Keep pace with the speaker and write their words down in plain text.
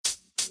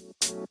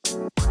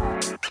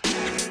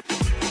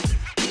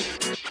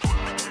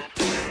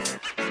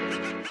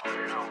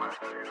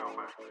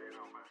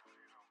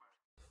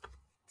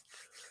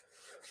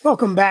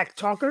Welcome back,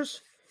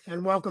 talkers,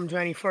 and welcome to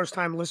any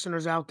first-time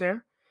listeners out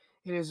there.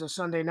 It is a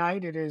Sunday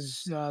night. It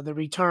is the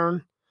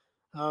return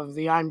of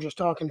the I'm Just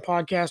Talking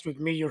podcast with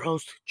me, your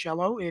host,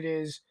 Cello. It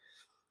is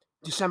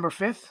December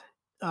 5th,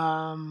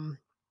 and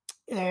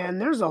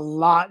there's a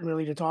lot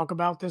really to talk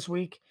about this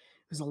week.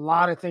 There's a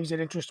lot of things that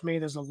interest me.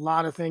 There's a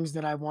lot of things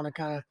that I want to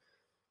kind of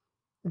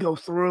go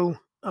through.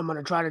 I'm going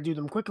to try to do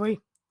them quickly,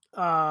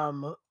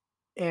 um,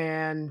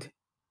 and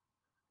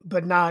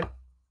but not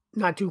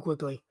too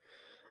quickly.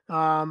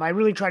 I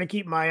really try to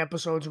keep my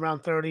episodes around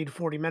 30 to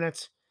 40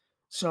 minutes.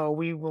 So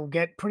we will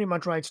get pretty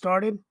much right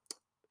started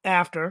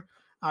after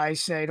I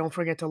say don't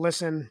forget to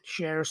listen,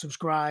 share,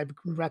 subscribe,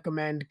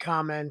 recommend,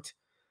 comment,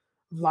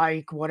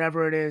 like,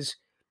 whatever it is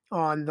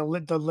on the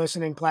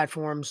listening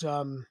platforms.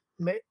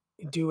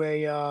 Do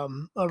a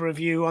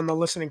review on the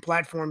listening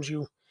platforms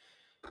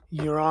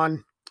you're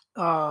on.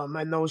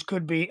 And those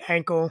could be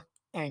Ankle,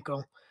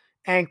 Anchor,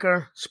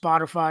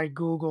 Spotify,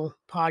 Google,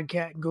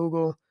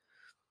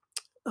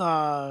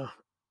 uh, oh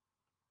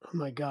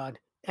my God.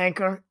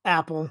 Anchor,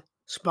 Apple,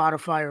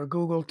 Spotify, or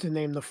Google to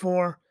name the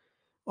four.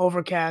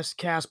 Overcast,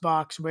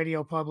 Castbox,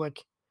 Radio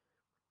Public,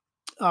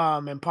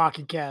 and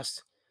Pocket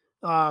Cast.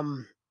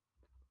 Um,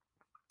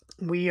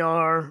 we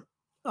are,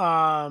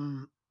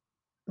 um,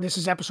 this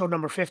is episode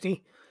number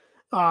 50.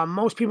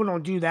 Most people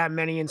don't do that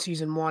many in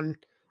season one.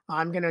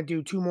 I'm going to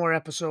do two more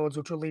episodes,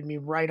 which will lead me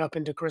right up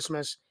into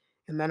Christmas.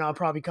 And then I'll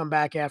probably come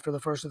back after the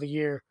first of the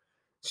year.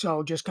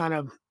 So just kind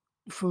of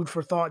food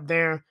for thought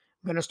there.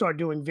 I'm going to start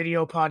doing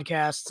video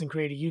podcasts and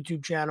create a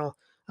YouTube channel.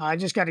 I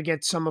just got to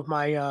get some of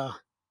my,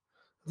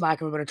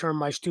 lack of a better term,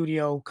 my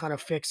studio kind of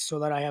fixed so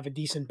that I have a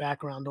decent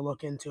background to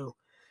look into.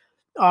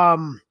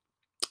 Um,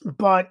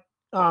 but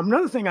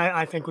another thing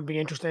I think would be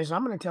interesting is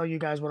I'm going to tell you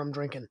guys what I'm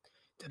drinking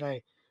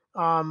today.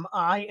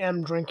 I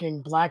am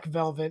drinking Black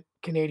Velvet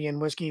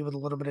Canadian whiskey with a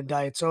little bit of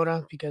diet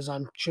soda because I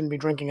shouldn't be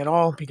drinking at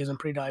all because I'm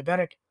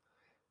pre-diabetic.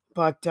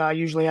 But I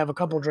usually have a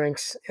couple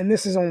drinks, and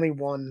this is only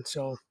one,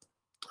 so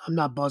I'm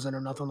not buzzing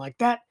or nothing like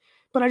that.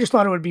 But I just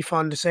thought it would be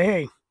fun to say,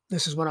 hey,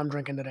 this is what I'm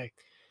drinking today.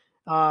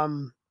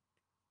 Um,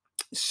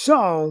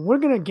 so we're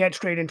gonna get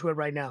straight into it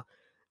right now.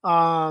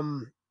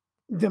 Um,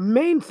 the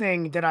main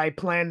thing that I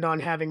planned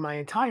on having my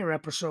entire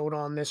episode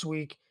on this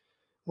week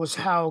was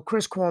how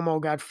Chris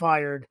Cuomo got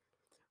fired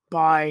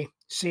by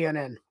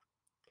CNN.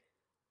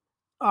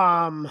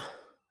 Um,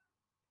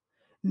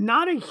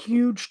 Not a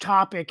huge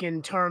topic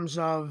in terms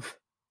of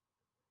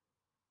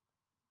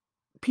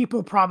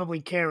people probably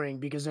caring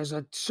because there's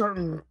a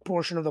certain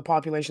portion of the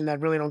population that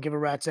really don't give a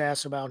rat's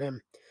ass about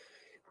him.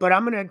 But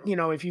I'm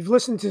gonna, if you've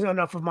listened to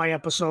enough of my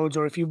episodes,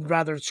 or if you'd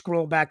rather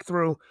scroll back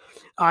through,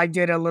 I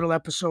did a little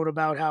episode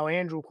about how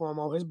Andrew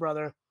Cuomo, his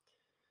brother,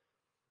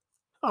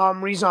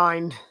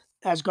 resigned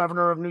as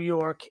governor of New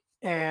York,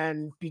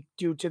 and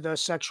due to the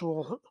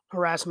sexual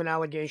harassment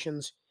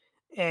allegations,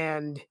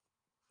 and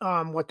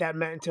what that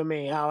meant to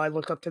me, how I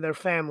looked up to their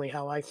family,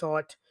 how I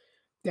thought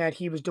that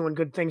he was doing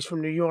good things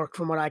from New York,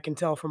 from what I can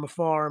tell from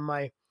afar.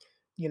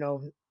 You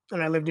know,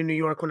 and I lived in New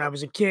York when I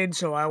was a kid,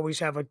 so I'm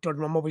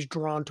always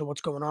drawn to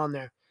what's going on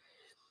there.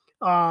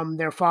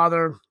 Their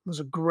father was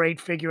a great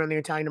figure in the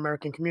Italian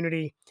American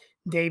community.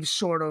 They've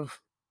sort of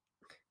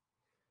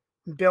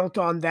built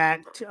on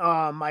that.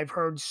 I've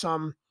heard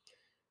some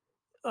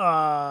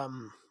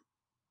um,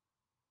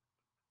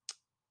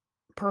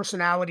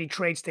 personality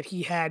traits that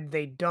he had,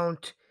 they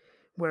don't,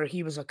 where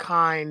he was a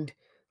kind,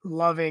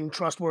 loving,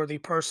 trustworthy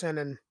person,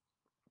 and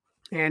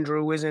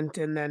Andrew isn't.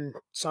 And then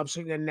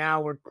subsequently,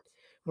 now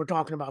we're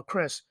talking about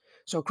Chris.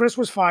 So Chris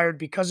was fired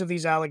because of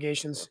these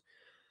allegations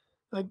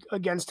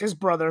against his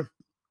brother,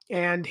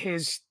 and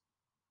he's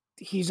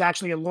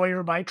actually a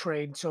lawyer by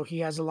trade, so he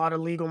has a lot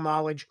of legal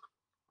knowledge.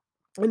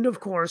 And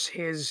of course,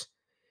 his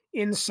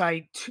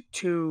insight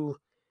to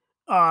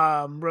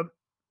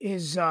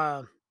his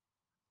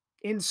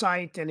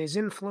insight and his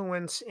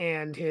influence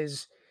and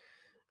his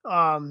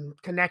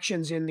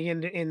connections in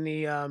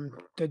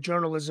the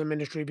journalism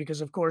industry,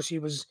 because of course he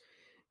was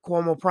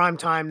Cuomo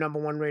primetime number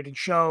one rated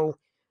show,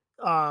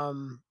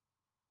 um,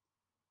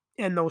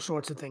 and those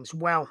sorts of things.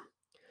 Well,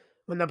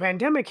 when the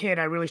pandemic hit,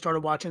 I really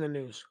started watching the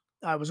news.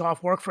 I was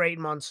off work for 8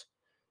 months,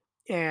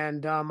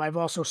 and I've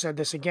also said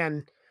this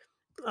again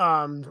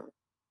um,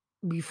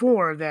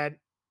 before, that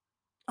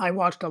I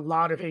watched a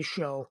lot of his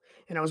show,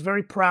 and I was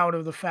very proud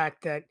of the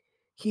fact that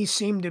he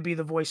seemed to be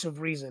the voice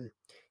of reason.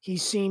 He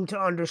seemed to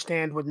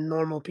understand what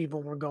normal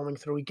people were going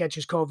through. He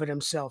catches COVID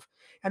himself.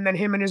 And then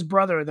him and his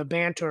brother, the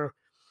banter,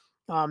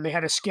 they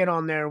had a skit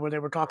on there where they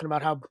were talking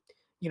about how,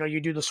 you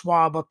do the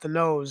swab up the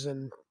nose,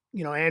 and,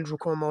 Andrew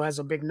Cuomo has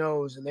a big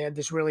nose, and they had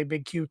this really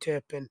big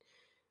Q-tip. And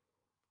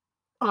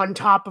on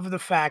top of the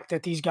fact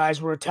that these guys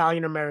were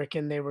Italian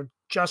American, they were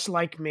just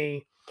like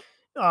me.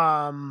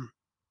 Um,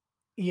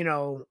 you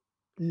know,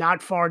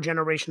 Not far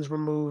generations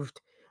removed.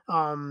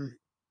 Um,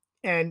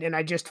 and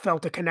I just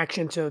felt a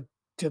connection to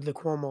the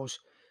Cuomos.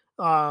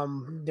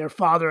 Their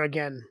father,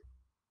 again,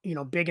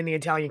 big in the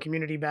Italian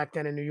community back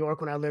then in New York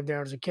when I lived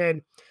there as a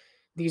kid.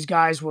 These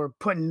guys were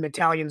putting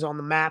Italians on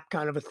the map,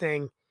 kind of a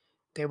thing.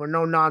 They were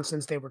no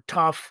nonsense. They were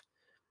tough.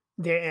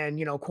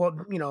 And quote,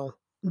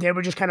 they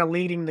were just kind of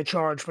leading the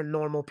charge for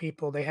normal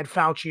people. They had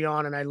Fauci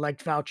on, and I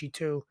liked Fauci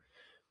too.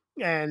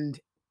 And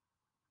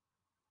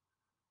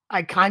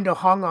I kind of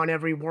hung on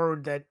every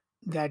word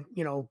that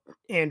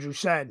Andrew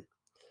said,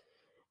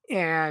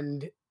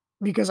 and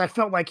because I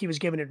felt like he was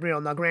giving it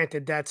real. Now,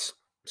 granted, that's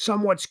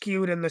somewhat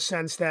skewed in the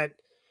sense that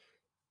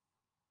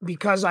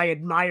because I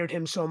admired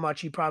him so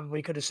much, he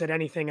probably could have said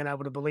anything and I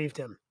would have believed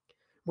him.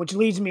 Which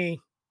leads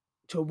me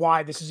to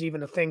why this is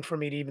even a thing for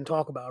me to even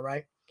talk about,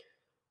 right?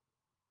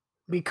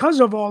 Because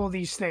of all of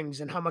these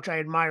things and how much I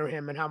admire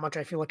him and how much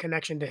I feel a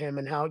connection to him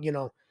and how,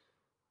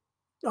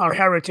 our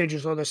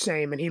heritages are the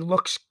same and he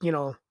looks,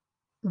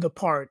 the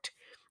part.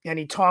 And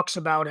he talks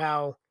about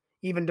how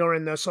even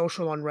during the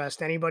social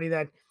unrest, anybody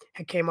that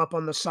came up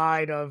on the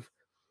side of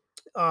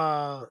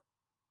uh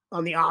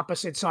on the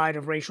opposite side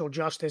of racial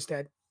justice,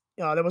 that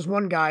there was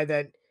one guy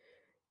that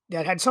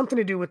had something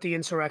to do with the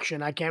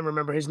insurrection. I can't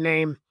remember his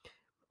name,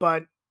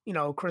 but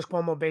Chris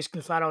Cuomo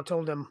basically flat out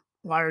told him,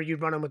 "Why are you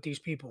running with these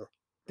people?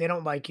 They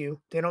don't like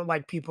you. They don't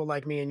like people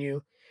like me and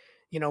you.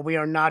 We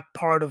are not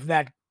part of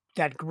that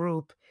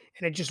group."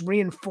 And it just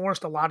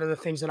reinforced a lot of the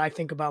things that I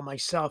think about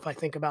myself. I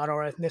think about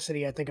our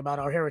ethnicity. I think about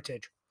our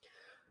heritage.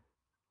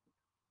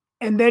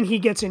 And then he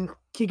gets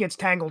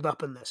tangled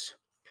up in this.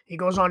 He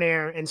goes on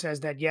air and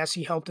says that yes,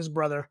 he helped his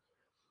brother,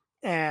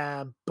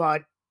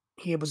 but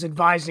he was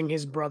advising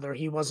his brother.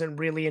 He wasn't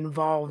really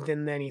involved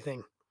in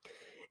anything.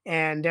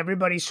 And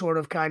everybody sort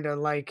of kind of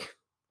like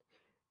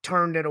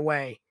turned it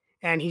away.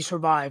 And he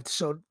survived,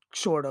 so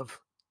sort of.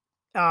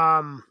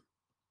 Um,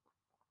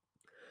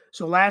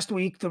 so last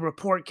week the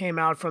report came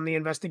out from the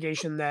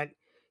investigation that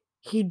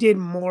he did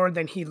more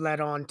than he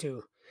led on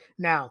to.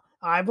 Now,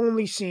 I've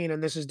only seen,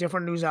 and this is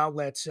different news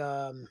outlets.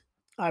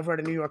 I've read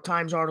a New York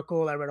Times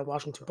article. I read a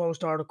Washington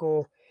Post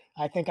article.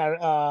 I think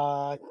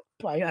I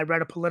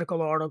read a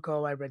political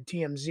article. I read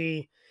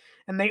TMZ,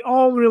 and they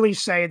all really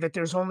say that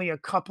there's only a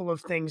couple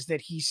of things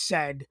that he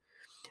said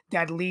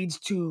that leads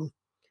to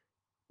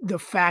the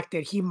fact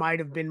that he might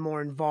have been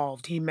more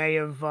involved. He may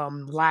have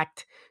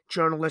lacked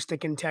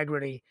journalistic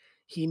integrity.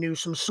 He knew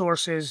some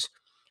sources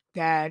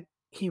that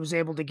he was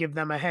able to give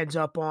them a heads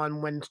up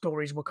on when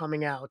stories were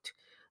coming out.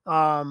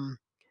 Um,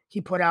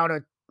 he put out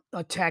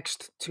a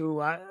text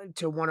to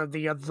one of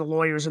the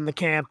lawyers in the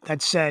camp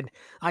that said,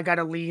 "I got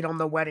a lead on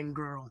the wedding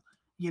girl."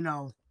 You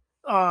know,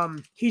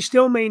 he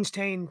still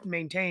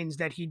maintains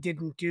that he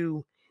didn't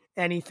do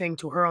anything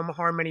to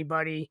harm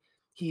anybody.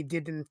 He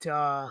didn't.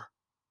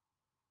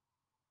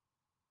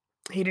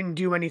 He didn't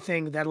do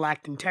anything that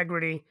lacked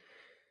integrity.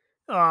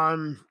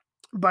 Um,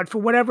 but for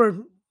whatever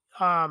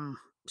um,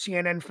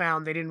 CNN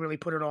found, they didn't really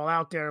put it all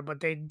out there, but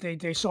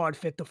they saw it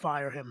fit to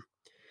fire him.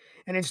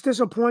 And it's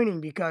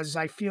disappointing because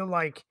I feel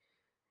like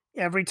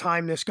every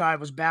time this guy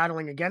was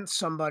battling against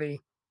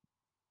somebody,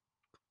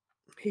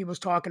 he was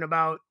talking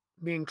about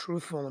being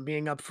truthful and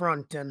being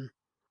upfront and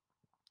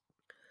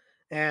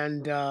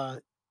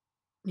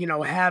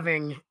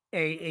having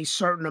a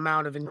certain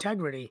amount of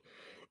integrity.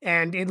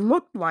 And it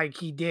looked like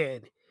he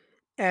did.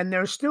 And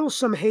there's still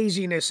some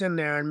haziness in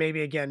there, and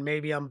maybe again,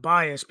 maybe I'm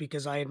biased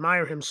because I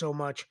admire him so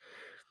much.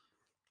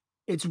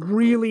 It's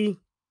really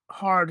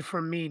hard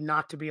for me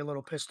not to be a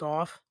little pissed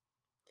off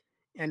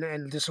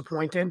and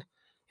disappointed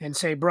and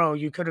say, "Bro,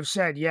 you could have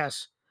said,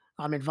 yes,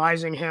 I'm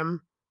advising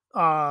him.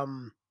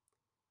 Um,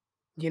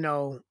 you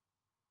know,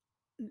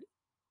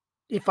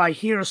 if I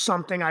hear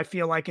something, I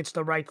feel like it's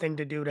the right thing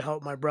to do to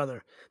help my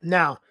brother."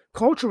 Now,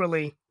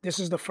 culturally, this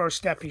is the first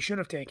step he should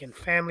have taken,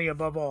 family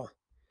above all.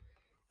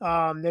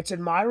 It's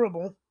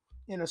admirable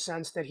in a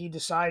sense that he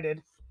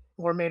decided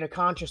or made a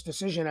conscious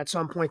decision at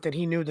some point that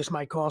he knew this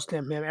might cost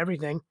him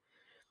everything.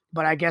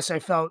 But I guess I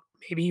felt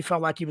maybe he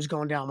felt like he was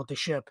going down with the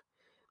ship.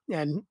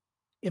 And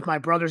if my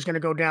brother's going to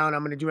go down, I'm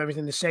going to do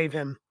everything to save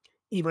him,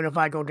 even if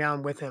I go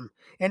down with him.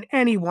 And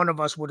any one of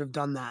us would have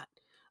done that.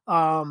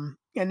 And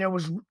there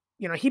was,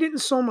 he didn't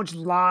so much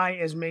lie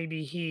as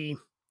maybe he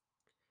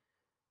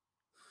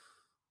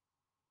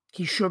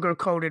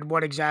sugarcoated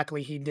what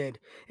exactly he did.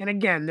 And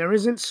again, there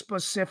isn't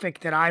specific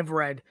that I've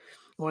read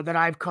or that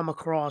I've come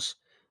across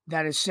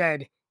that has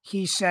said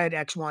he said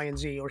X, Y, and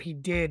Z or he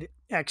did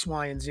X,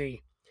 Y, and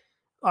Z.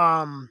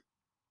 Um,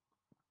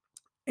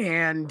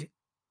 and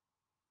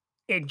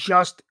it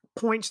just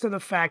points to the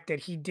fact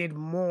that he did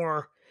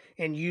more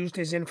and used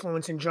his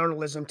influence in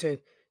journalism to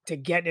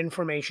get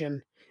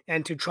information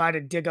and to try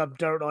to dig up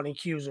dirt on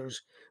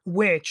accusers,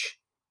 which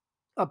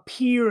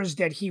appears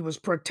that he was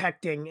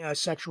protecting a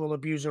sexual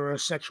abuser or a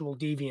sexual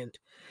deviant.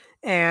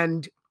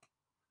 And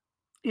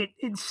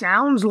it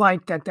sounds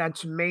like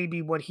that's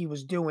maybe what he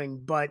was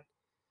doing, but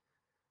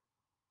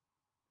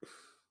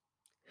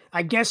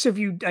I guess if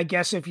you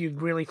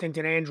really think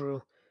that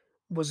Andrew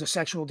was a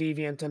sexual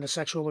deviant and a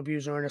sexual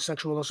abuser and a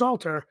sexual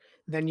assaulter,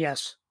 then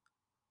yes,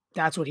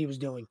 that's what he was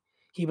doing.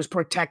 He was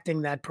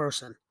protecting that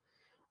person.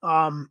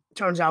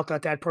 Turns out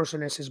that that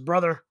person is his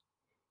brother.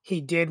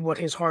 He did what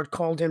his heart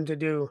called him to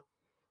do.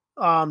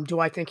 Do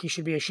I think he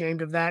should be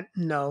ashamed of that?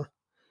 No.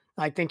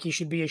 I think he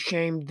should be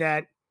ashamed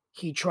that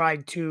he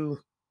tried to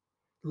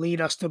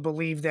lead us to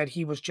believe that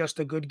he was just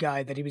a good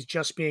guy, that he was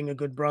just being a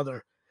good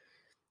brother.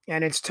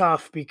 And it's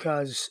tough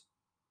because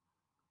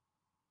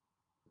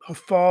a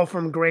fall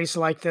from grace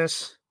like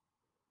this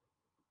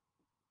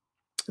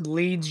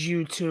leads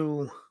you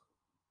to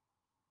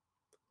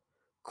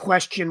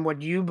question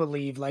what you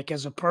believe, like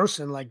as a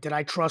person. Like, did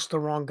I trust the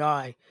wrong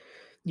guy?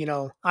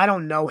 I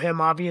don't know him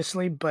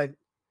obviously, but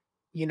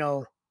you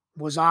know,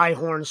 was I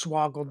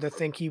hornswoggled to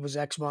think he was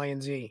X, Y,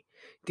 and Z?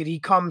 Did he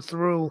come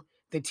through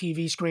the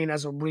TV screen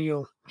as a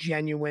real,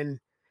 genuine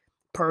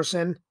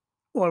person,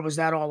 or was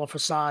that all a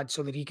facade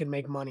so that he can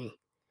make money?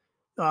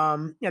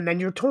 And then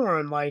you're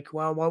torn, like,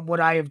 well, what would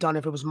I have done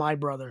if it was my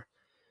brother?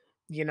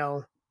 You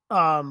know,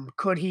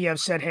 could he have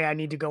said, "Hey, I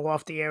need to go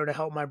off the air to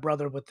help my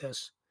brother with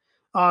this"?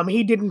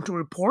 He didn't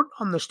report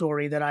on the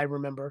story that I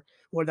remember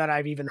or that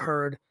I've even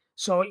heard.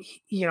 So,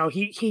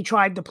 he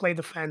tried to play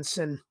the fence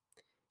and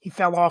he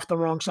fell off the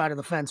wrong side of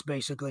the fence,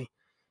 basically.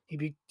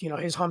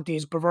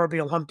 His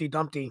proverbial Humpty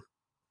Dumpty,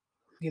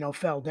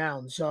 fell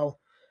down. So,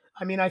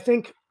 I mean, I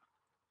think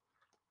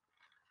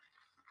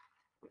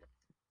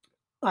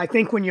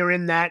when you're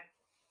in that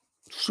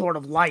sort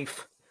of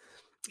life,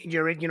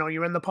 you're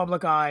in the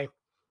public eye,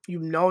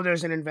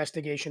 there's an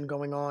investigation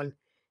going on.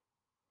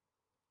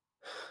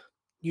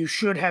 You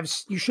should have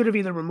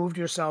either removed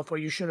yourself or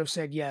you should have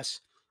said yes.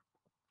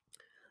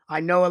 I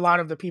know a lot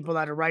of the people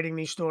that are writing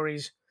these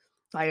stories.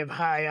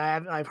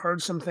 I've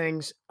heard some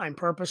things. I'm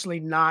purposely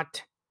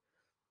not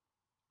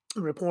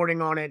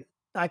reporting on it.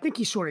 I think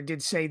he sort of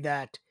did say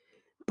that.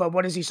 But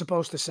what is he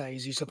supposed to say?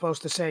 Is he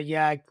supposed to say,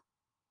 "Yeah,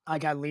 I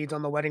got leads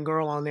on the wedding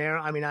girl on there"?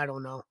 I mean, I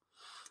don't know,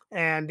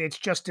 and it's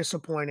just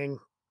disappointing.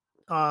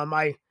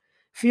 I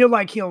feel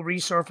like he'll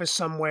resurface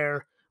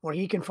somewhere where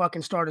he can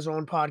fucking start his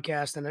own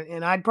podcast,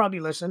 and I'd probably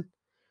listen.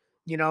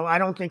 I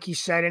don't think he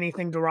said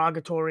anything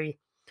derogatory.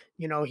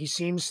 He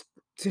seems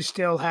to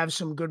still have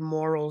some good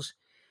morals,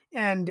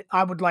 and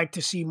I would like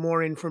to see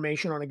more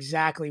information on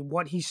exactly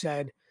what he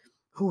said,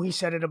 who he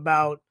said it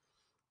about,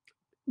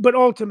 but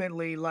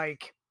ultimately,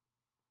 like,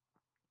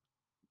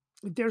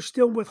 they're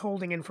still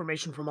withholding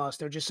information from us.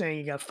 They're just saying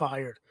he got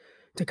fired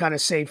to kind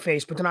of save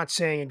face, but they're not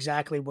saying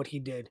exactly what he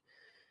did.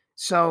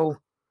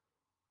 So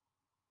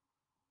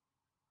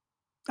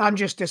I'm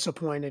just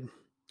disappointed.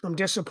 I'm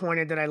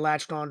disappointed that I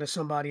latched on to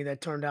somebody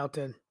that turned out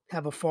to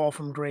have a fall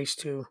from grace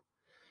too.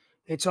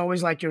 It's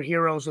always like your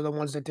heroes are the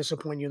ones that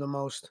disappoint you the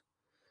most.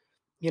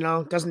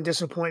 It doesn't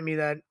disappoint me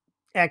that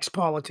ex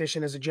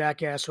politician is a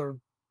jackass or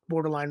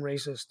borderline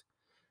racist.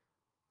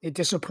 It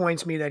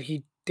disappoints me that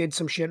he did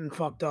some shit and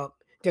fucked up.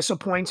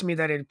 Disappoints me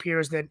that it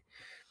appears that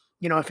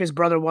if his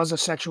brother was a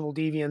sexual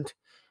deviant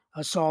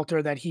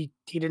assaulter, that he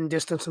didn't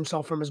distance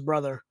himself from his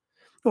brother,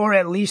 or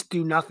at least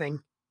do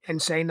nothing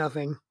and say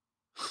nothing,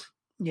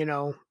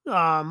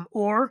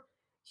 or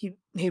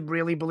he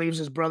really believes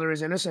his brother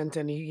is innocent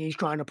and he's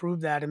trying to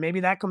prove that, and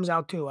maybe that comes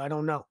out too. I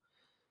don't know.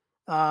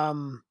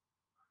 Um,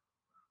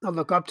 I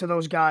look up to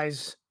those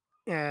guys,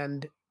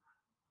 and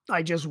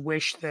I just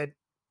wish that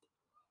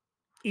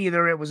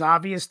either it was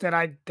obvious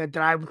that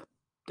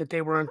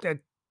they weren't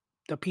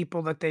the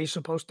people that they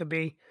supposed to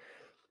be,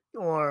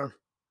 or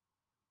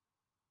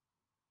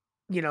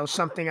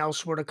something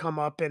else were to come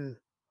up and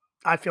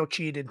I feel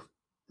cheated,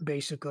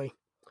 basically.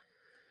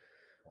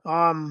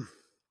 Um,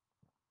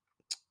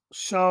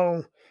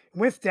 so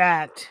with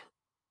that,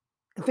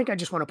 I think I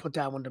just want to put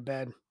that one to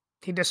bed.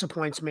 He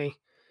disappoints me.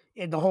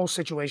 The whole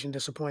situation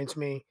disappoints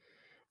me.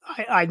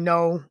 I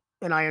know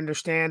and I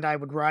understand I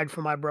would ride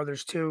for my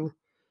brothers too.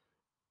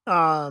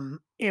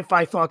 If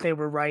I thought they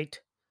were right.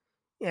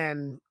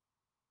 And,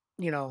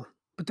 you know,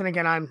 but then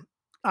again,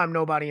 I'm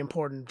nobody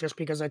important. Just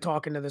because I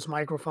talk into this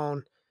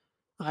microphone,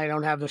 I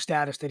don't have the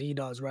status that he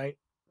does, right?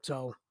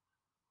 So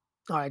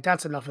all right,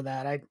 that's enough of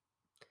that.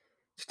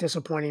 It's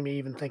disappointing me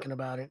even thinking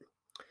about it.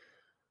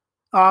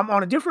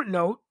 On a different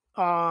note,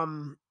 I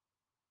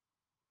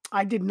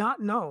did not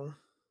know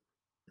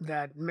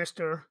that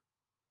Mr.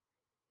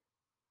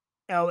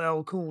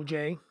 LL Cool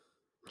J,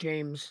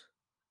 James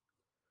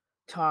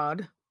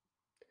Todd,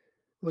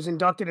 was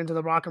inducted into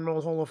the Rock and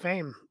Roll Hall of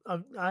Fame.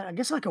 I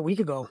guess like a week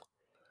ago.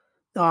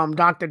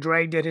 Dr.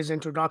 Dre did his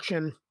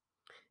introduction,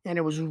 and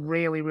it was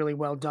really, really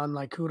well done.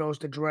 Like kudos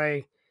to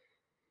Dre,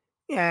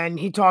 and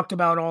he talked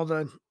about all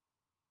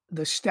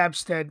the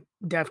steps that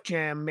Def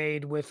Jam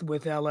made with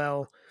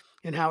LL,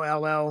 and how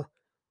LL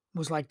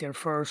was like their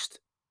first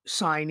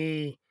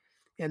signee,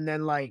 and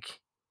then like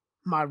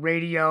my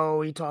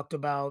radio. He talked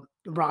about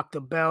Rock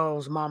the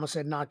Bells, Mama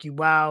Said Knock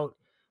You Out,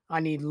 I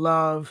Need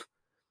Love.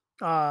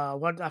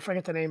 What I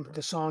forget the name of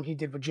the song he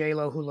did with J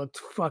Lo, who looked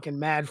fucking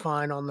mad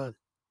fine on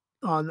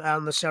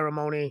the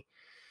ceremony.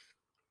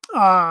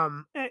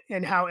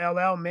 And how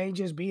LL may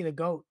just be the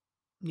goat.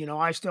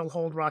 I still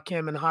hold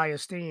Rakim in high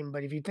esteem,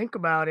 but if you think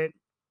about it,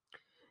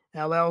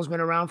 LL's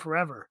been around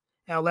forever.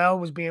 LL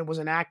was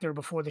an actor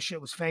before the shit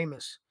was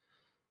famous.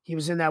 He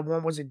was in that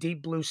one, was it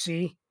Deep Blue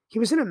Sea? He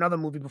was in another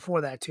movie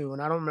before that too,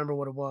 and I don't remember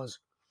what it was.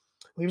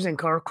 He was in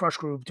Crush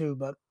Groove too,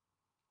 but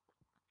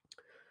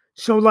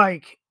so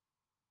like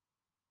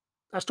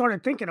I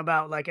started thinking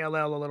about like LL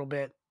a little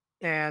bit,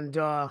 and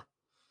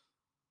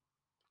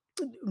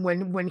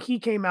when he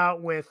came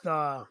out with,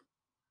 I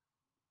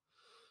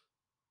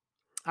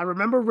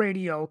remember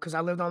Radio because I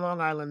lived on Long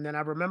Island, and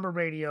I remember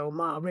Radio,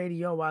 "Ma,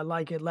 radio, I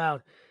like it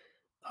loud."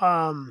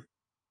 Um,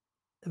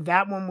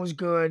 that one was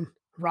good.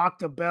 Rock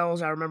the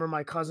Bells, I remember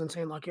my cousin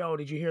saying like, "Yo,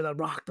 did you hear that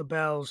Rock the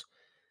Bells?"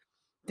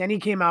 Then he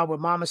came out with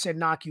Mama Said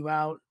Knock You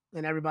Out,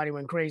 and everybody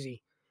went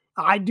crazy.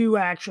 I do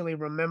actually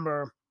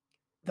remember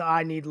the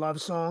I Need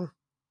Love song,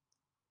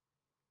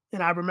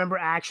 and I remember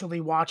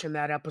actually watching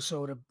that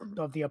episode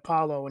of the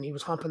Apollo, and he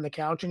was humping the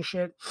couch and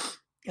shit,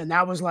 and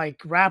that was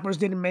like rappers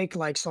didn't make,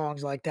 like,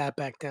 songs like that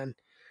back then.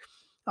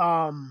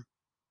 Um,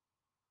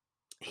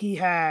 he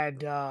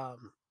had,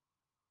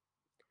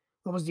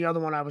 what was the other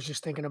one I was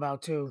just thinking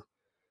about too?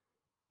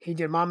 He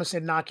did Mama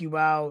Said Knock You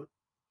Out,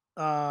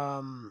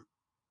 um,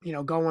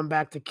 Going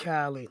Back to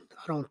Cali.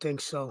 I don't think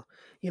so.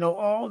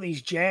 All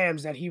these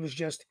jams that he was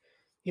just,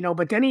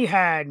 but then he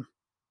had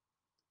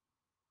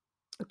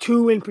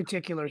two in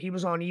particular. He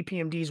was on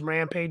EPMD's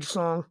Rampage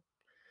song,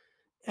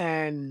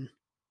 and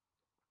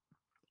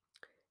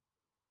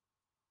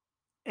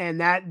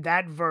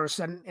that verse,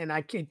 and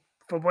I can,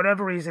 for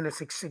whatever reason,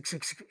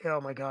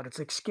 oh my god,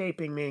 it's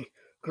escaping me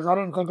because I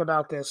didn't think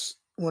about this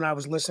when I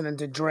was listening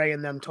to Dre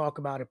and them talk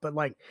about it. But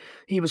like,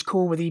 he was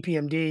cool with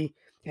EPMD,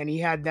 and he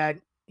had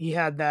that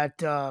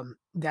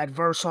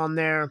verse on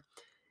there.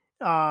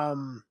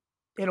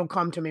 It'll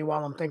come to me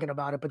while I'm thinking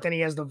about it. But then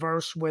he has the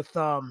verse with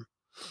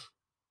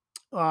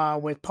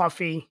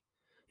Puffy.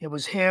 It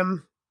was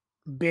him,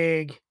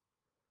 Big,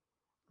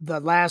 the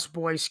Last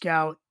Boy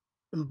Scout,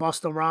 and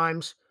Busta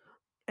Rhymes,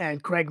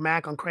 and Craig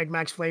Mack on Craig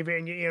Mack's Flavor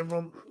in Your Ear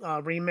Room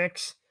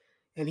remix.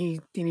 And he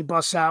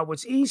busts out,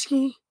 "What's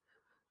Iski?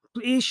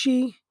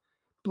 Ishi?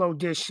 Blow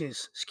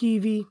dishes.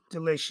 Skeevy?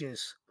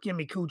 Delicious. Give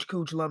me cooch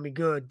cooch, love me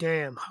good.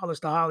 Damn, Hollis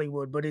to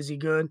Hollywood, but is he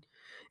good?"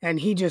 And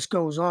he just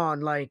goes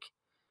on like,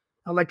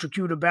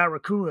 "Electrocuted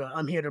Barracuda,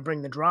 I'm here to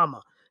bring the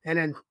drama."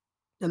 And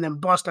then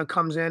Busta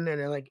comes in and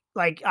they're like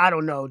I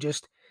don't know,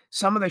 just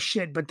some of the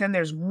shit. But then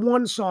there's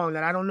one song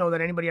that I don't know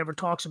that anybody ever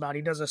talks about.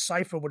 He does a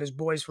cipher with his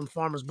boys from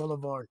Farmers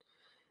Boulevard.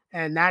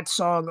 And that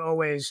song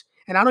always,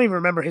 and I don't even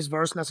remember his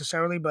verse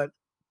necessarily, but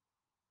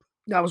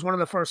that was one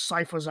of the first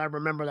ciphers I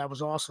remember that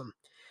was awesome.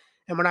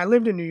 And when I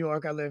lived in New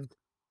York, I lived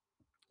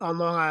on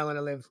Long Island.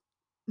 I lived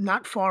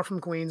not far from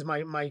Queens.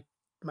 My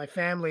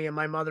family and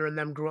my mother and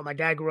them grew up. My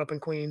dad grew up in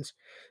Queens.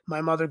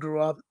 My mother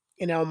grew up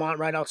in Elmont,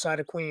 right outside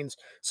of Queens.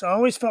 So I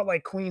always felt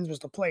like Queens was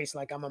the place.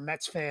 Like, I'm a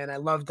Mets fan. I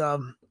love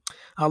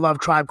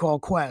Tribe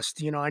Called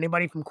Quest.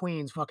 Anybody from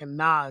Queens, fucking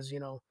Nas.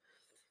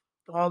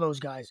 All those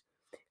guys.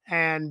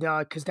 And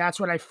because that's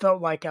what I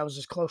felt like I was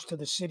as close to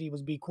the city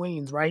was be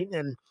Queens, right?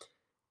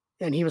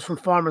 And he was from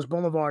Farmers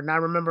Boulevard. And I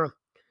remember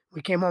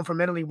we came home from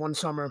Italy one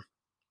summer,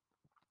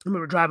 and we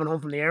were driving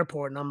home from the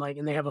airport, and I'm like,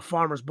 and they have a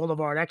Farmers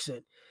Boulevard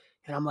exit.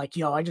 And I'm like,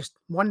 yo,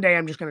 one day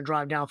I'm just gonna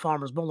drive down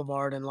Farmers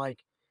Boulevard and like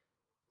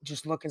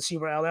just look and see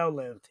where LL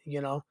lived.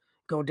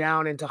 Go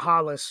down into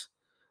Hollis.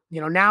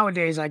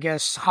 Nowadays, I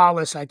guess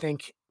Hollis, I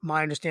think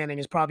my understanding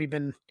has probably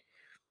been,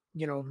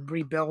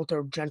 rebuilt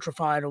or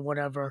gentrified or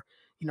whatever.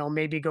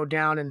 Maybe go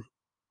down and,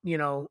 you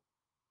know,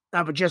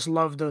 I would just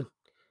love to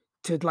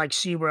like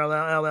see where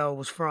LL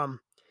was from.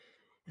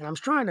 And I'm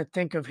trying to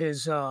think of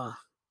his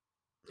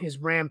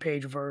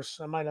Rampage verse.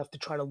 I might have to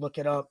try to look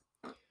it up.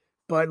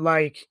 But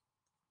like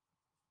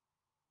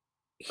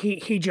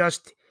he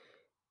just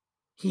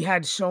he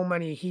had so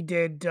many. He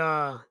just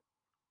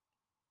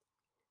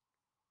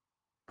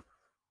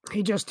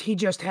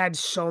had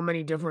so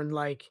many different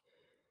like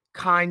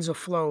kinds of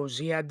flows.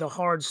 He had the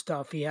hard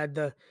stuff. He had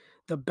the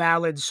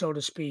ballads, so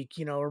to speak.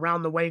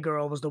 Around the Way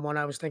Girl was the one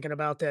I was thinking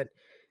about that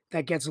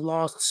gets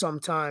lost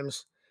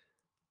sometimes.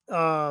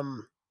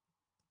 Um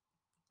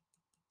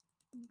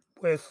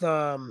with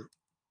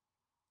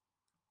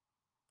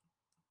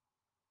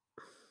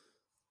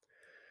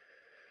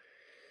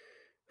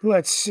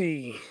let's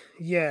see.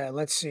 Yeah,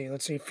 let's see.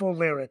 Full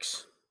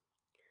lyrics.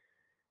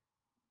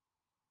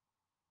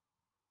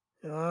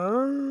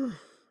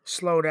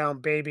 Slow down,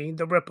 baby.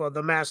 The Ripper,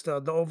 the Master,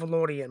 the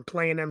Overlordian,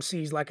 playing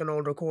MCs like an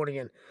old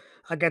accordion.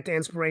 I got the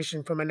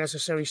inspiration from a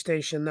necessary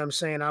station, them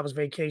saying I was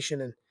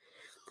vacationing.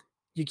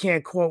 You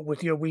can't quote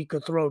with your weaker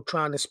throat,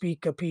 trying to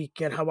speak a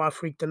peek at how I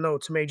freak the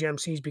notes. Major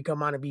MCs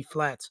become on to be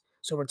flats.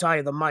 So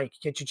retire the mic,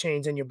 get your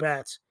chains and your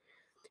bats.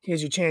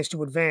 Here's your chance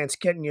to advance,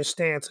 get in your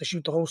stance. I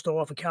shoot the holster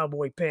off of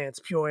cowboy pants.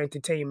 Pure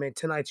entertainment.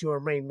 Tonight's your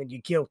arraignment.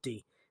 You're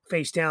guilty.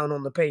 Face down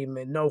on the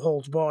pavement. No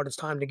holds barred. It's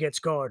time to get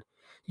scarred.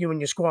 You and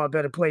your squad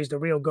better plays the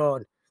real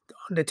guard. The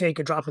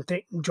Undertaker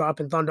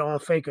dropping thunder on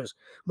fakers.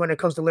 When it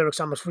comes to lyrics,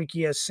 I'm as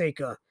freaky as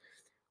Saker.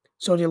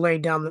 So you lay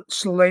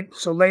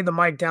the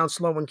mic down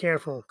slow and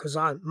careful, cause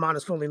mine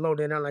is fully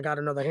loaded and I got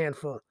another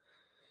handful.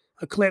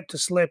 A clip to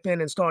slip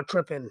in and start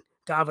tripping,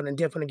 diving and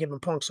dipping and giving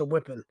punks a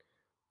whipping.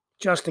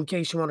 Just in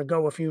case you want to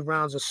go a few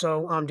rounds or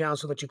so, I'm down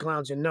so that you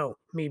clowns and know.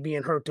 Me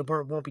being hurt to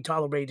burnt won't be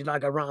tolerated. I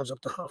got rounds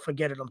up to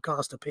forget it. I'm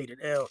constipated.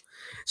 Ill.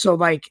 So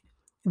like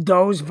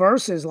those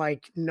verses,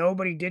 like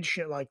nobody did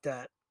shit like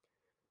that.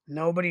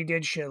 Nobody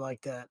did shit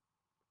like that,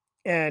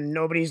 and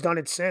nobody's done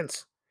it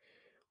since.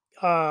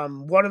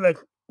 One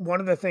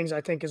of the things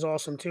I think is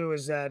awesome too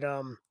is that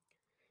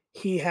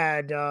he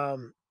had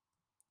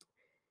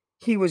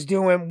he was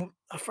doing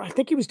I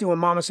think he was doing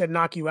 "Mama Said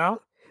Knock You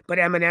Out," but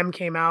Eminem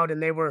came out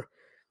and they were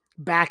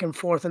back and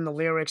forth in the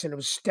lyrics, and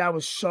that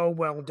was so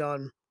well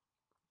done.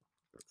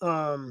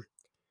 Um,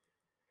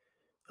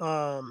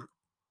 um,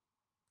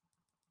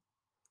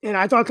 and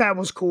I thought that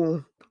was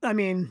cool. I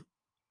mean,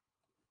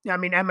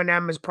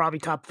 Eminem is probably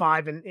top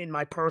 5 in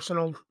my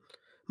personal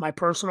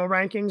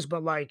rankings,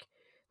 but, like,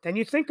 then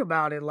you think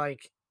about it,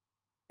 like,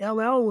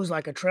 LL was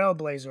like a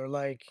trailblazer,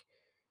 like,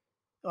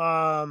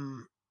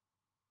 um,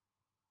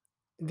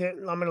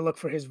 I'm gonna look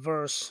for his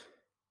verse.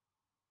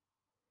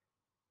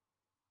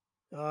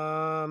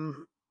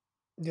 Um,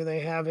 do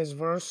they have his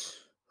verse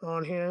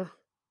on here?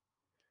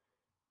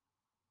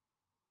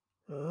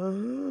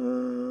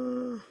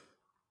 Uh,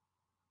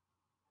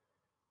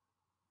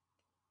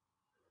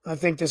 I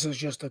think this is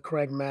just a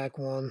Craig Mack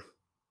one.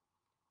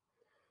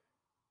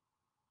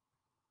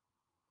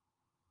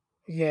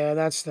 Yeah,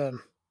 that's the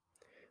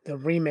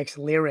remix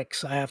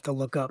lyrics I have to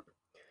look up.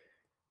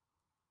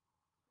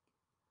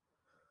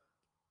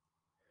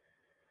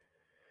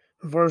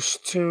 Verse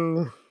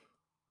 2.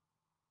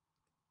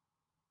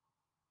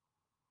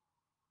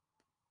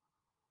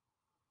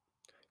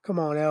 Come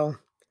on, L.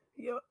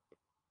 Yeah,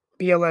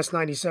 BLS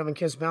 97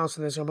 Kiss bounce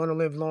to this. I'm gonna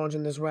live large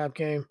in this rap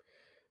game.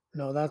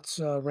 No, that's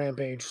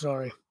Rampage.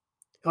 Sorry.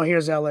 Oh,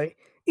 here's LA.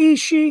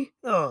 Ishi.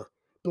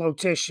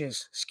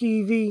 Blotitious.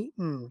 Skeevy.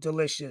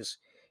 Delicious.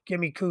 Give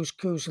me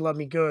couscous. Love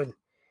me good.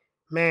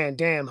 Man,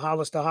 damn.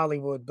 Hollis to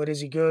Hollywood. But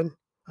is he good?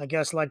 I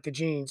guess like the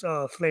jeans.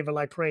 Flavor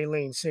like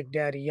praline. Sick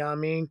daddy. Ya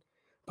mean?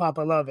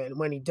 Papa love it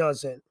when he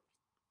does it.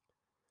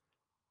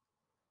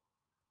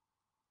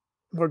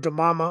 Word to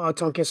mama. A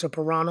tongue kiss a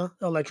piranha.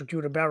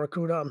 Electrocute a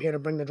barracuda. I'm here to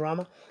bring the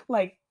drama.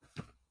 Like,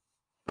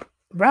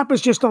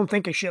 rappers just don't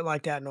think of shit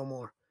like that no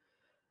more.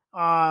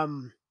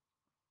 Um,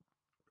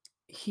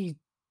 he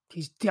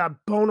he's a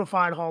bona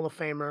fide Hall of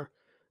Famer,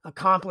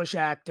 accomplished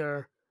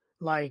actor,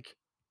 like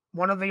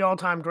one of the all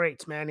time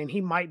greats, man. And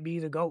he might be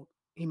the GOAT.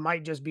 He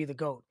might just be the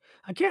GOAT.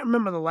 I can't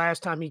remember the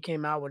last time he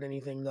came out with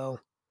anything though,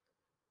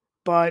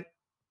 but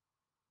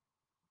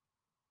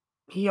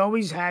he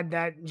always had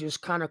that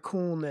just kind of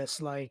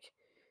coolness, like.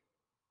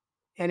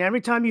 And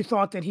every time you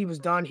thought that he was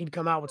done, he'd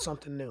come out with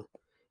something new.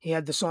 He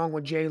had the song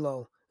with J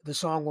Lo, the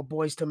song with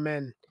Boys to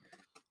Men,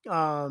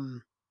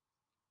 um,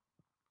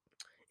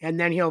 and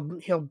then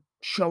he'll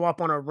show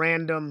up uh on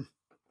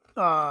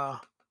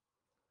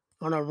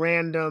a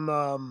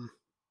random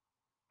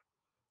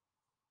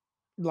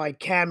like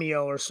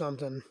cameo or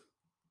something.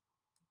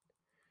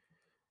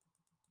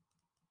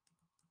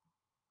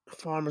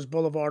 Farmers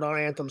Boulevard, our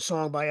anthem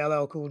song by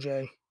LL Cool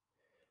J.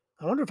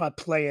 I wonder if I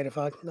play it.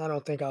 I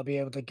don't think I'll be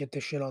able to get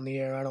this shit on the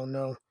air. I don't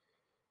know.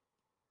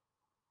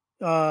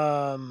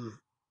 Um,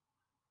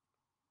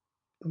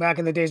 Back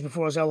in the days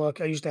before I was LL,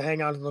 I used to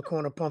hang out in the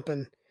corner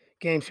pumping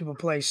games people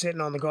play, sitting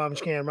on the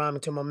garbage can,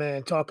 rhyming to my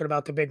man, talking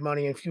about the big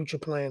money and future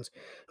plans.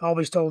 I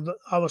was told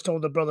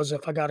the brothers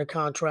if I got a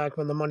contract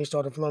when the money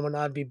started flowing,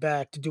 I'd be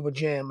back to do a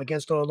jam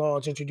against all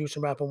odds,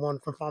 introducing rapper one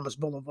from Farmers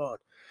Boulevard.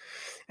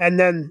 And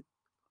then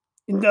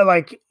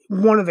like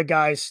one of the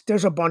guys,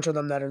 there's a bunch of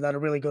them that are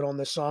really good on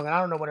this song. And I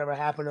don't know whatever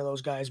happened to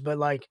those guys, but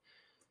like,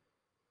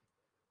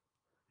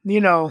 you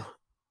know,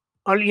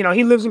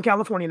 he lives in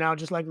California now,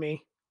 just like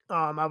me.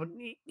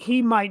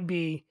 He might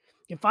be,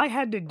 if I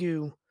had to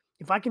do,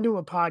 if I can do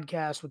a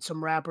podcast with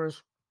some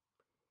rappers,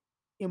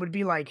 it would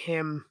be like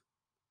him,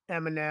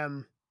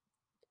 Eminem.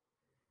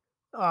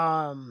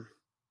 Um,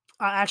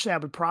 I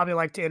would probably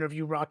like to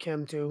interview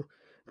Rakim too,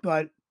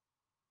 but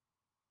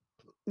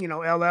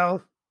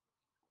LL,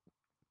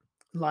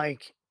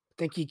 like, I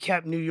think he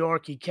kept New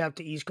York, he kept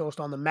the East Coast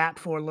on the map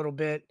for a little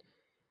bit.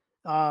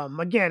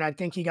 Again, I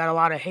think he got a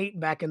lot of hate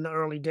back in the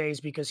early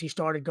days because he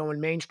started going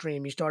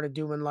mainstream. He started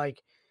doing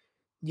like,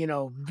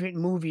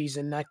 movies,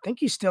 and I think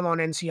he's still on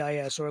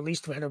NCIS, or at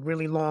least had a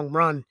really long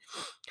run.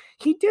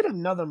 He did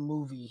another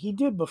movie. He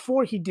did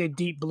before he did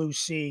Deep Blue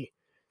Sea.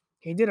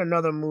 He did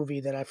another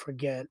movie that I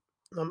forget.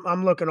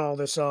 I'm looking all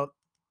this up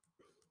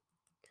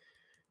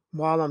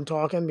while I'm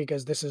talking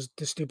because this is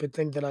the stupid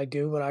thing that I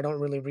do, but I don't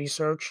really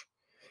research.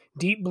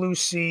 Deep Blue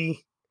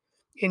Sea,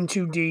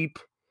 Into Deep.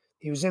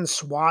 He was in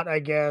SWAT, I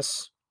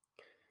guess.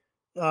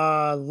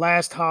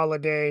 Last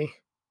Holiday.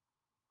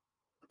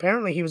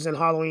 Apparently, he was in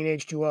Halloween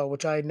H2O,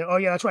 which I know. Oh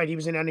yeah, that's right. He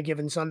was in Any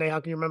Given Sunday. How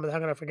can you remember? How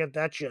can I forget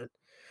that shit?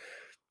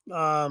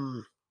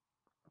 Um,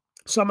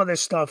 some of this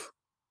stuff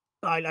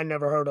I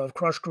never heard of.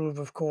 Crush Groove,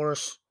 of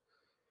course.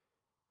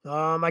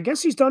 I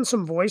guess he's done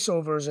some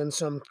voiceovers in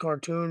some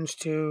cartoons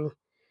too.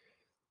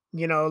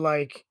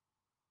 Like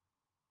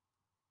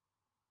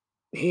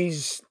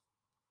he's,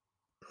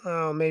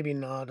 oh, maybe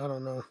not. I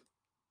don't know.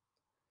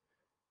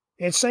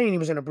 It's saying he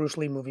was in a Bruce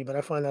Lee movie, but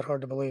I find that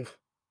hard to believe.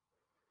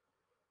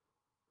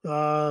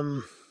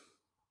 Um,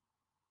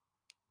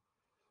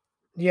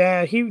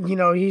 yeah,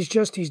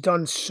 he's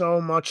done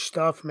so much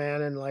stuff,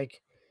 man, and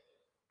like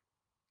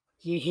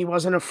he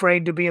wasn't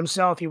afraid to be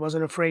himself. He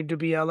wasn't afraid to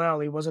be LL.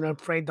 He wasn't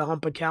afraid to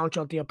hump a couch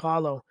at the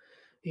Apollo.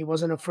 He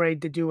wasn't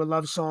afraid to do a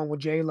love song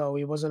with J Lo.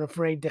 He wasn't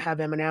afraid to have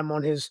Eminem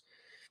on his,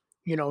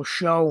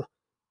 show,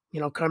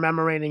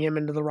 commemorating him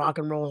into the Rock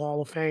and Roll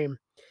Hall of Fame.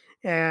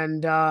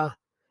 And I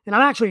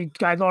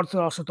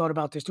also thought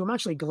about this too. I'm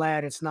actually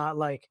glad it's not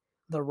like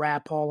the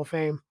Rap Hall of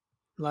Fame.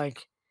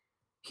 Like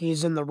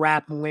he's in the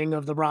rap wing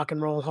of the Rock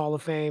and Roll Hall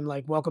of Fame.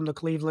 Like, welcome to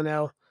Cleveland,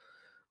 L.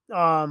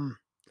 Um,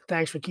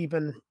 thanks for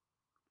keeping,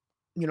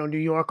 New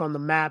York on the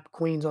map,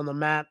 Queens on the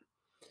map.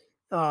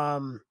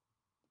 Um,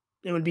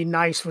 it would be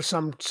nice for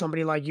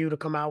somebody like you to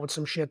come out with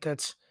some shit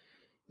that's,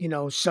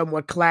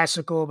 somewhat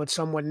classical but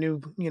somewhat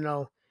new,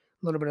 a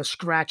little bit of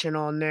scratching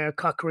on there.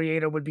 Cut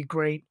Creator would be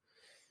great,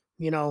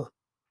 you know.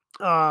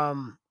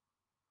 Um,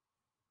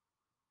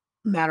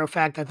 Matter of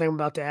fact, I think I'm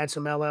about to add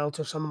some LL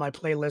to some of my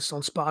playlists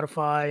on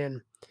Spotify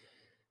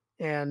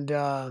and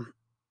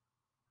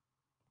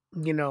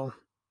you know,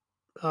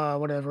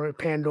 whatever,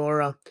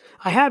 Pandora.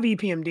 I have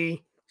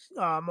EPMD,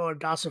 or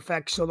DOS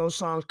Effects, so those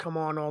songs come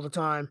on all the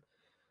time.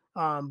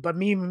 But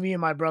me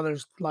and my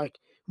brothers, like,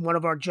 one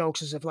of our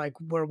jokes is if like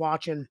we're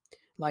watching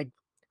like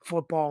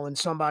football and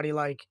somebody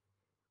like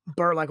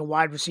burnt, like a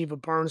wide receiver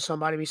burns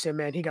somebody, we say,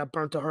 man, he got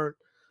burnt to hurt.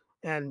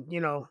 And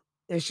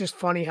it's just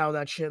funny how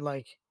that shit,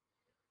 like,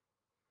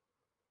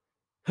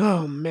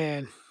 oh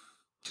man,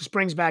 just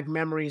brings back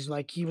memories.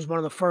 Like, he was one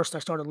of the first I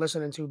started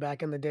listening to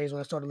back in the days when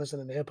I started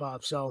listening to hip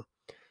hop. So,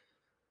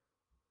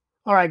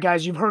 all right,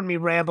 guys, you've heard me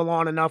ramble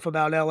on enough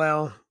about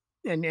LL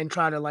and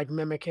try to like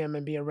mimic him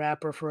and be a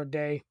rapper for a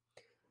day.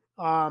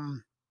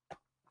 Um,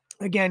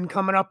 Again,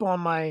 coming up on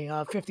my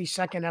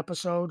 52nd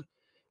episode,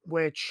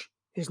 which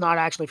is not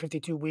actually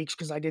 52 weeks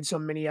because I did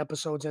some mini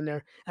episodes in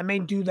there. I may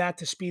do that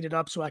to speed it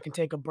up so I can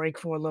take a break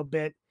for a little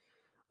bit.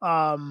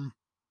 Um,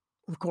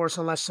 of course,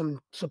 unless some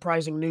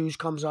surprising news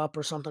comes up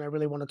or something I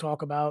really want to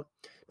talk about.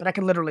 But I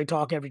can literally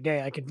talk every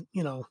day. I could,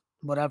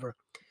 whatever.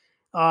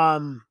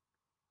 Um,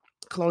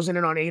 Closing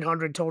in on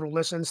 800 total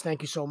listens.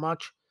 Thank you so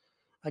much.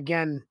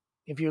 Again,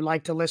 if you'd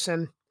like to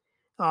listen,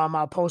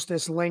 I'll post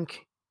this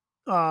link,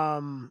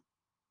 um,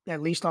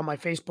 at least on my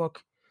Facebook,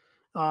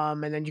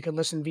 and then you can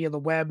listen via the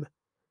web,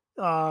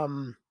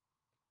 um,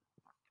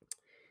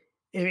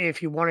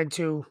 if you wanted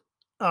to.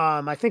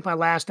 I think my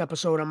last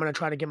episode, I'm going to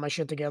try to get my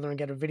shit together and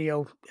get a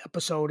video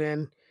episode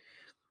in.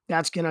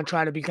 That's going to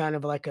try to be kind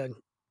of like a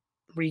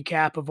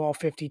recap of all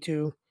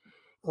 52,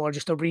 or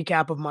just a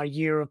recap of my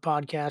year of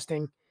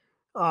podcasting.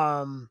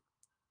 Um,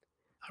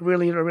 I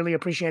really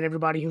appreciate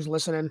everybody who's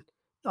listening.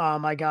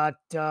 I got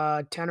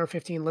 10 or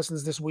 15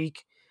 listens this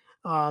week.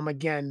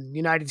 Again,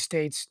 United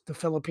States, the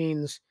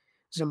Philippines,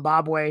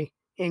 Zimbabwe,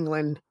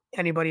 England,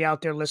 anybody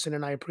out there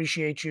listening, I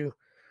appreciate you.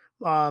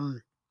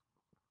 Um,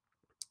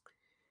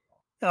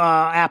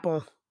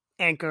 Apple,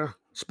 Anchor,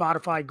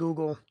 Spotify,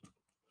 Google,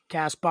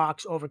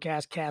 Castbox,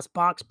 Overcast,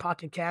 Castbox,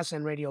 Pocket Cast,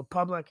 and Radio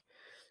Public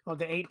are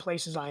the 8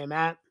 places I am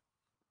at.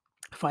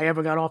 If I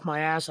ever got off my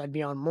ass, I'd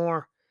be on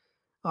more.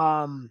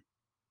 Um,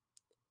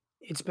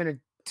 it's been a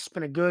it's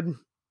been a good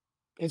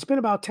it's been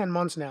about 10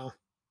 months now.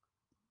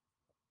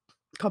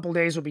 A couple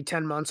days will be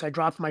 10 months. I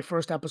dropped my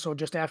first episode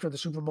just after the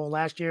Super Bowl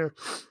last year.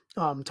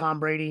 Tom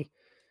Brady.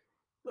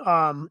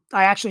 I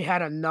actually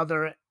had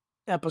another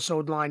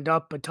episode lined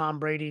up, but Tom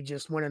Brady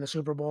just went in the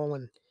Super Bowl,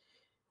 and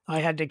I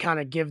had to kind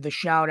of give the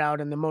shout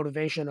out and the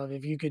motivation of,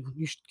 if you could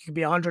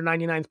be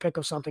 199th pick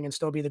of something and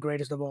still be the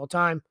greatest of all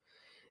time.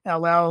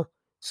 LL,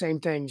 same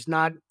thing. He's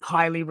not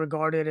highly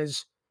regarded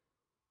as,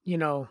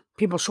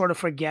 people sort of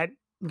forget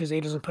because he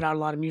doesn't put out a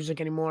lot of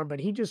music anymore, but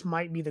he just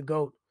might be the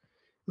GOAT.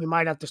 We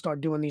might have to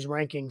start doing these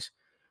rankings.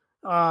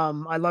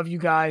 I love you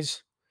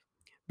guys.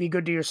 Be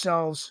good to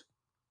yourselves.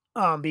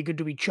 Be good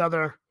to each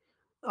other.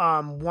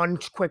 One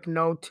quick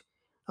note.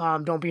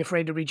 Don't be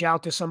afraid to reach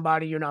out to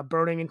somebody. You're not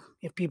burdening.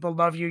 If people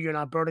love you, you're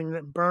not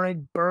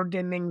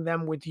burdening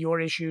them with your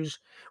issues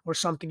or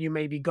something you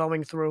may be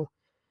going through.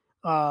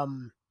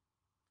 Um,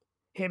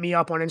 Hit me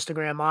up on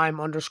Instagram. I'm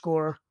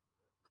underscore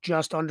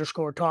just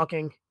underscore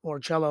talking, or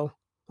cello,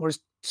 or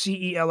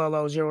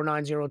CELLO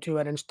 0902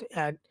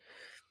 at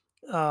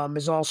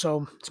is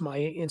also, it's my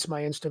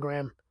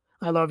Instagram.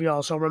 I love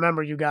y'all. So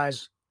remember, you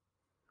guys,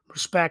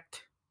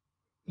 respect,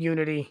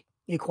 unity,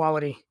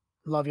 equality.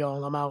 Love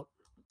y'all. I'm out.